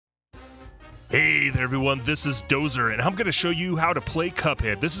Hey there everyone, this is Dozer and I'm going to show you how to play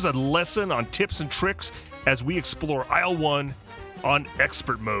Cuphead. This is a lesson on tips and tricks as we explore Isle 1 on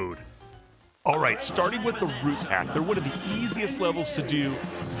Expert Mode. Alright, starting with the root pack. They're one of the easiest levels to do,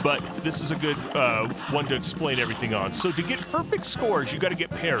 but this is a good one to explain everything on. So to get perfect scores, you got to get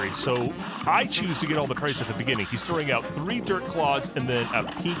parries. So I choose to get all the parries at the beginning. He's throwing out 3 dirt clods and then a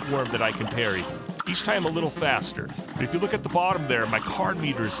pink worm that I can parry. Each time a little faster. But if you look at the bottom there, my card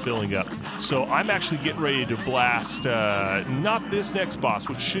meter is filling up. So I'm actually getting ready to blast, not this next boss,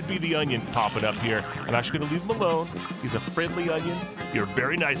 which should be the onion popping up here. I'm actually going to leave him alone. He's a friendly onion. You're a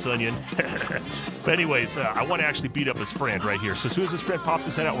very nice onion. But anyways, I want to actually beat up his friend right here. So as soon as his friend pops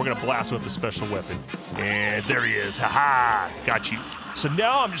his head out, we're going to blast him with the special weapon. And there he is. Haha! Got you. So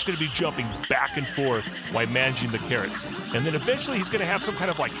now I'm just going to be jumping back and forth while managing the carrots. And then eventually he's going to have some kind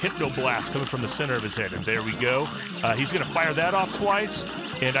of like hypno blast coming from the center of his head. And there we go. He's going to fire that off twice.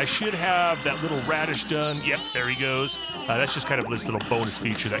 And I should have that little radish done. Yep, there he goes. That's just kind of this little bonus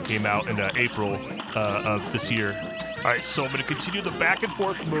feature that came out in April of this year. All right, so I'm going to continue the back and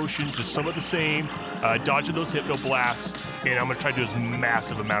forth motion, just some of the same, dodging those hypno blasts, and I'm going to try to do as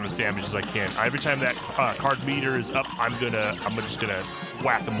massive amount of damage as I can. Every time that card meter is up, I'm just gonna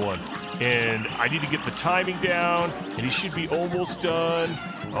whack him one. And I need to get the timing down, and he should be almost done.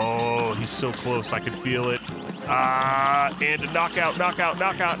 Oh, he's so close, I can feel it. And a knockout.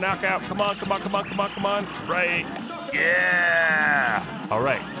 Come on. Right. Yeah. All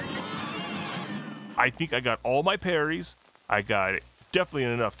right. I think I got all my parries. I got it definitely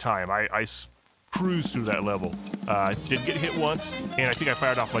in enough time. I cruised through that level. Did get hit once, and I think I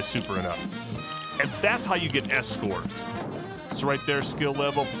fired off my super enough. And that's how you get S scores. So right there, skill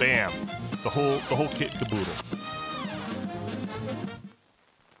level, bam. The whole kit caboodle.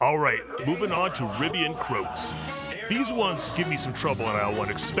 All right, moving on to Ribian Croaks. These ones give me some trouble in Isle 1,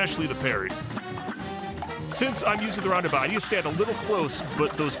 especially the parries. Since I'm using the roundabout, I need to stand a little close,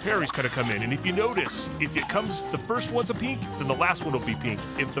 but those parries kind of come in. And if you notice, if it comes, the first one's a pink, then the last one will be pink.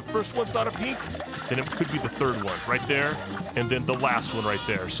 If the first one's not a pink, then it could be the third one right there, and then the last one right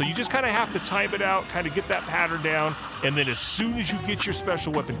there. So you just kind of have to time it out, kind of get that pattern down, and then as soon as you get your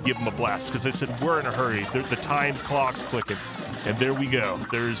special weapon, give them a blast. Because I said, we're in a hurry. The time's clock's clicking. And there we go.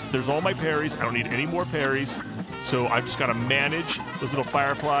 There's all my parries. I don't need any more parries. So I've just got to manage those little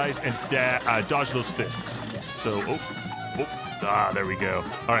fireflies and dodge those fists. So, there we go.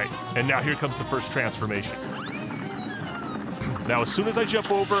 All right, and now here comes the first transformation. Now, as soon as I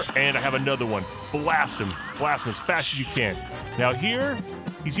jump over, and I have another one, blast him as fast as you can. Now here,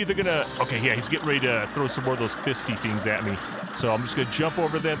 he's either gonna, he's getting ready to throw some more of those fisty things at me. So I'm just gonna jump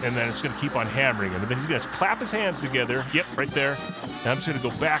over them, and then I'm just gonna keep on hammering him. And then he's gonna clap his hands together. Yep, right there. And I'm just gonna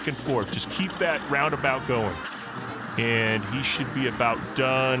go back and forth. Just keep that roundabout going. And he should be about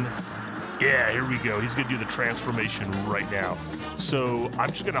done. Yeah, here we go. He's gonna do the transformation right now. So I'm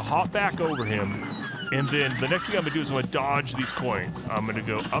just gonna hop back over him, and then the next thing I'm gonna do is I'm gonna dodge these coins. I'm gonna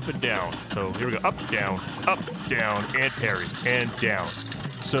go up and down. So here we go, up, down, and parry, and down.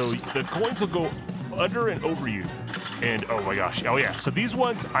 So the coins will go under and over you. And oh my gosh, oh yeah. So these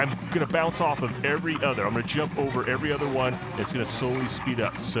ones, I'm gonna bounce off of every other. I'm gonna jump over every other one. It's gonna slowly speed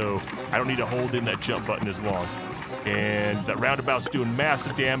up. So I don't need to hold in that jump button as long. And that roundabout's doing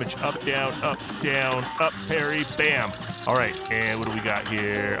massive damage. Up, down, parry, bam. All right, and what do we got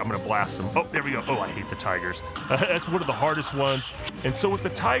here? I'm gonna blast them. Oh, there we go. Oh, I hate the tigers. That's one of the hardest ones. And so with the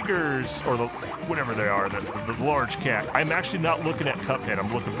tigers, or the whatever they are, the large cat, I'm actually not looking at Cuphead.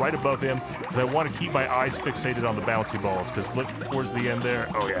 I'm looking right above him because I want to keep my eyes fixated on the bouncy balls. Because look towards the end there.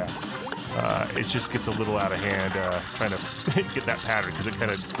 Oh yeah. It just gets a little out of hand trying to get that pattern because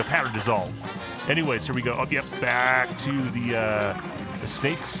the pattern dissolves. Anyways, here we go. Oh, yep, back to the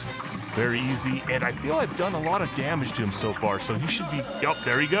snakes. Very easy. And I feel I've done a lot of damage to him so far, so he should be... Yep,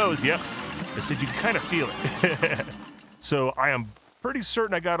 there he goes. Yep. I said you can kind of feel it. So I am pretty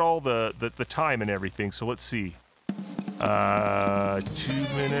certain I got all the time and everything, so let's see. 2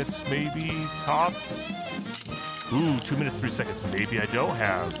 minutes maybe, tops. Ooh, 2 minutes, 3 seconds. Maybe I don't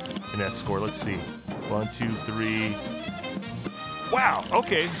have an S score. Let's see. 1, 2, 3. Wow,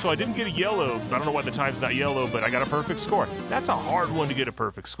 okay, so I didn't get a yellow. I don't know why the time's not yellow, but I got a perfect score. That's a hard one to get a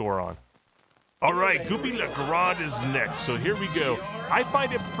perfect score on. All right, Goopy Le Grand is next. So here we go. I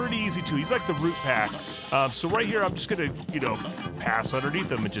find it pretty easy too. He's like the root pack. So right here, I'm just gonna, pass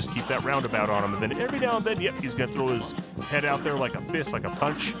underneath him and just keep that roundabout on him. And then every now and then, yep, he's gonna throw his head out there like a fist, like a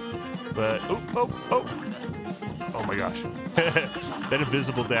punch. But, oh my gosh. That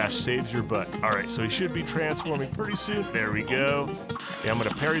invisible dash saves your butt. All right, so he should be transforming pretty soon. There we go. Yeah, I'm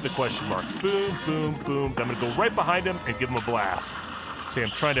gonna parry the question marks. Boom, boom, boom. I'm gonna go right behind him and give him a blast. say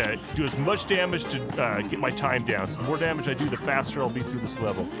I'm trying to do as much damage to get my time down. So the more damage I do, the faster I'll be through this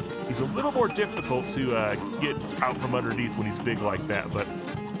level. He's a little more difficult to get out from underneath when he's big like that, but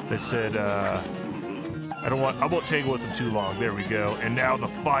they said I won't tangle with him too long. There we go. And now the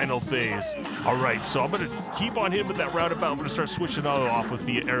final phase. All right, so I'm gonna keep on him with that roundabout. I'm gonna start switching auto off with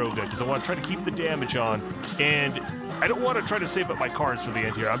the arrow gun because I want to try to keep the damage on. And I don't want to try to save up my cards for the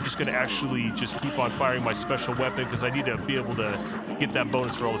end here. I'm just gonna actually just keep on firing my special weapon because I need to be able to get that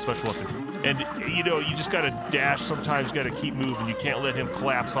bonus for all the special weapons. And you know, you just gotta dash sometimes, gotta keep moving. You can't let him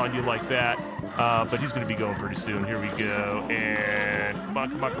collapse on you like that. But he's gonna be going pretty soon. Here we go. And come on,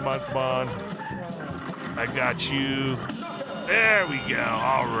 come on, come on, come on. I got you. There we go.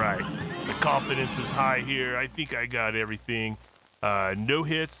 All right. The confidence is high here. I think I got everything. No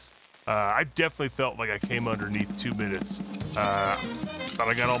hits. I definitely felt like I came underneath 2 minutes. Thought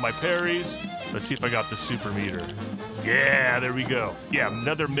I got all my parries. Let's see if I got the super meter. Yeah, there we go. Yeah,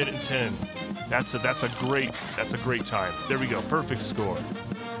 another minute and 10. That's a great time. There we go. Perfect score.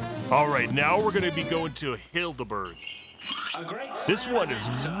 All right, now we're going to be going to Hildeberg. This one is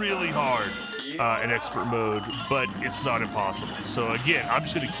really hard in expert mode, but it's not impossible. So again, I'm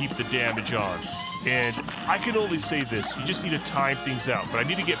just going to keep the damage on. And I can only say this, you just need to time things out, but I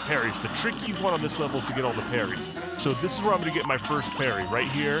need to get parries. The tricky one on this level is to get all the parries. So this is where I'm going to get my first parry, right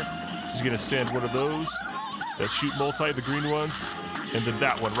here. She's going to send one of those. Let's shoot multi, the green ones, and then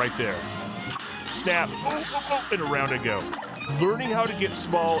that one right there. Snap, and around I go. Learning how to get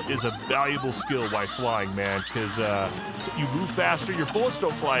small is a valuable skill while flying, man, because you move faster. Your bullets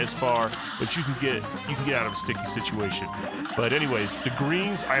don't fly as far, but you can get out of a sticky situation. But anyways, the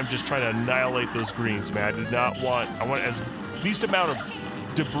greens, I am just trying to annihilate those greens, man. I want as least amount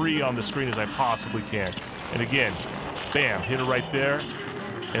of debris on the screen as I possibly can. And again, bam, hit it right there.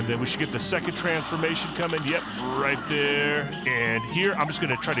 And then we should get the second transformation coming. Yep, right there. And here, I'm just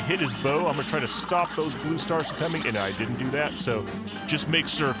going to try to hit his bow. I'm going to try to stop those blue stars from coming. And I didn't do that, so just make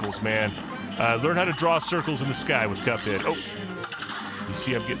circles, man. Learn how to draw circles in the sky with Cuphead. Oh, you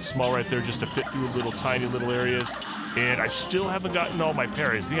see I'm getting small right there just to fit through tiny little areas. And I still haven't gotten all my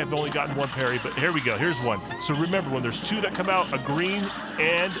parries. I think I've only gotten one parry, but here we go. Here's one. So remember, when there's two that come out, a green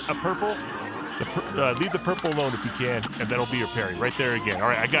and a purple, leave the purple alone if you can, and that'll be your parry right there again. All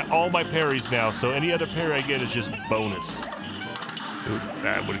right, I got all my parries now, so any other parry I get is just bonus. Ooh,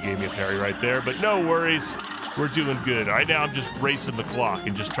 that would have gave me a parry right there, but no worries. We're doing good. Right now, I'm just racing the clock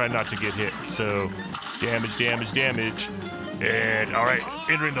and just trying not to get hit. So damage, damage, damage. And all right,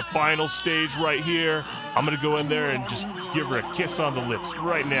 entering the final stage right here. I'm gonna go in there and just give her a kiss on the lips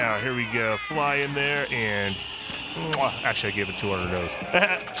right now. Here we go. Fly in there and actually, I gave it 2 on her nose.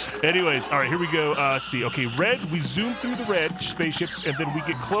 Anyways, all right, here we go. Let's see. Okay, red, we zoom through the red spaceships, and then we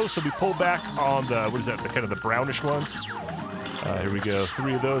get close, and we pull back on the, what is that, the kind of the brownish ones. Here we go.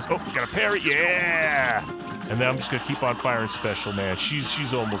 3 of those. Oh, got a parry. Yeah! And then I'm just going to keep on firing special, man.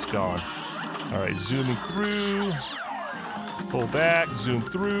 She's almost gone. All right, zooming through. Pull back. Zoom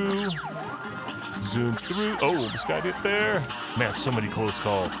through. Zoom through. Oh, almost got it there. Man, so many close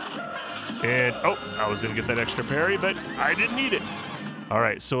calls. And, oh, I was going to get that extra parry, but I didn't need it. All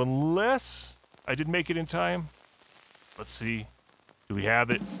right, so unless I didn't make it in time, let's see. Do we have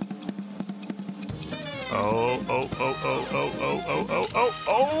it? Oh.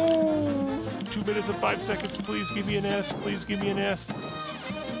 2 minutes and 5 seconds. Please give me an S. Please give me an S.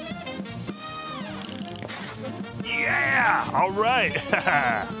 Yeah! All right.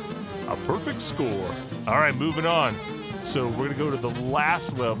 A perfect score. All right, moving on. So we're going to go to the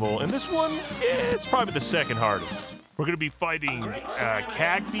last level, and this one, it's probably the second hardest. We're going to be fighting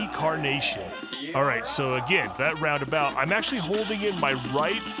Cagby Carnation. All right, so again, that roundabout, I'm actually holding in my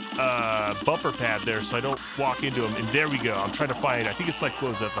right bumper pad there so I don't walk into him, and there we go. I'm trying to find, I think it's like, what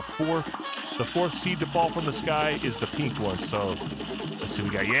was that, the fourth seed to fall from the sky is the pink one. So let's see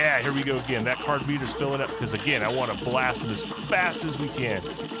what we got. Yeah, here we go again. That card meter's filling up because, again, I want to blast him as fast as we can.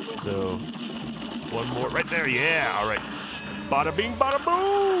 So one more right there. Yeah, all right. Bada bing, bada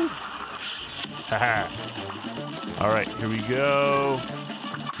boom. Haha. All right, here we go.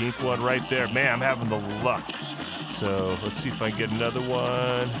 Pink one right there. Man, I'm having the luck. So let's see if I can get another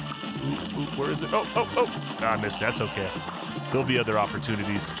one. Ooh, where is it? Oh, I missed. That's okay. There'll be other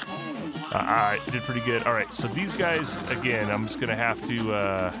opportunities. I did pretty good. All right, so these guys, again, I'm just going to have to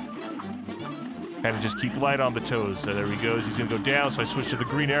kind of just keep light on the toes. So there he goes. He's going to go down, so I switch to the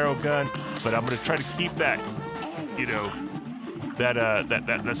green arrow gun. But I'm going to try to keep that, you know,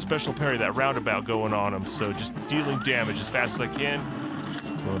 that special parry, that roundabout going on him. So just dealing damage as fast as I can.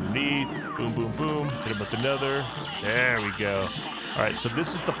 Go underneath. Boom, boom, boom. Hit him with another. There we go. All right, so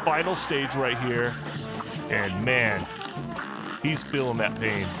this is the final stage right here. And man, He's feeling that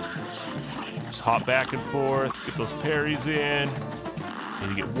pain. Just hop back and forth, get those parries in, and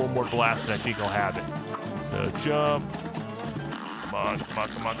you get one more blast, and I think I'll have it. So jump. Come on, come on,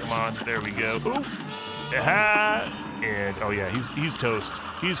 come on, come on. There we go. Ooh. Aha. And oh yeah, he's toast.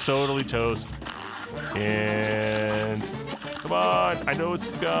 He's totally toast. And come on, I know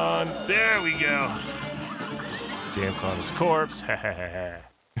it's gone. There we go. Dance on his corpse.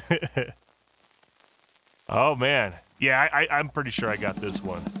 Oh man. Yeah, I'm pretty sure I got this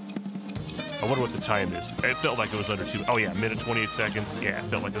one. I wonder what the time is. It felt like it was under 2. Oh yeah, minute 28 seconds. Yeah, it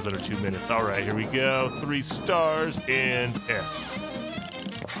felt like it was under 2 minutes. All right, here we go. 3 stars and S.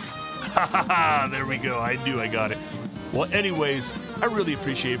 Ha ha ha! There we go. I knew I got it. Well, anyways, I really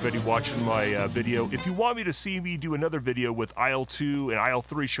appreciate everybody watching my video. If you want me to see me do another video with Isle 2 and Isle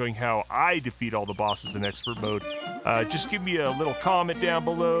 3 showing how I defeat all the bosses in expert mode, just give me a little comment down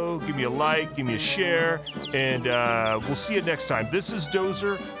below, give me a like, give me a share, and we'll see you next time. This is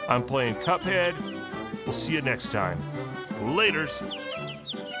Dozer. I'm playing Cuphead. We'll see you next time. Laters.